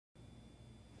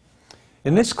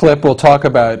In this clip, we'll talk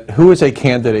about who is a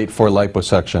candidate for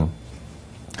liposuction.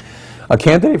 A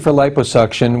candidate for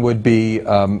liposuction would be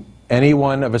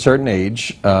anyone of a certain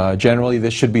age. Generally,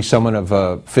 this should be someone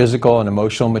of physical and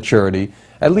emotional maturity,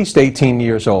 at least 18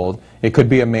 years old. It could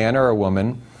be a man or a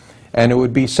woman, and it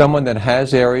would be someone that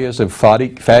has areas of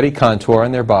fatty contour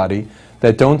on their body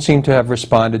that don't seem to have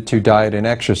responded to diet and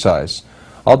exercise.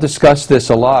 I'll discuss this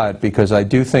a lot because I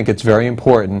do think it's very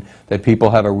important that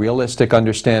people have a realistic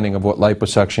understanding of what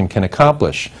liposuction can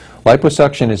accomplish.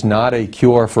 Liposuction is not a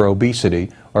cure for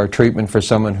obesity or a treatment for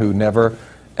someone who never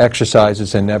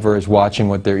exercises and never is watching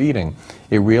what they're eating.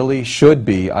 It really should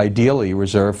be ideally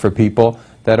reserved for people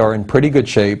that are in pretty good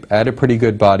shape, at a pretty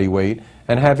good body weight,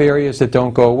 and have areas that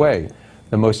don't go away.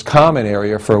 The most common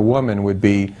area for a woman would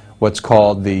be what's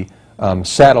called the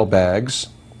saddlebags,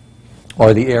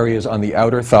 or the areas on the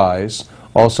outer thighs,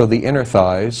 also the inner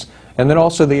thighs, and then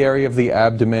also the area of the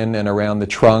abdomen and around the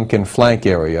trunk and flank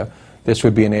area. This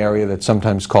would be an area that's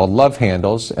sometimes called love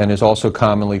handles and is also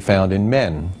commonly found in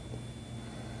men.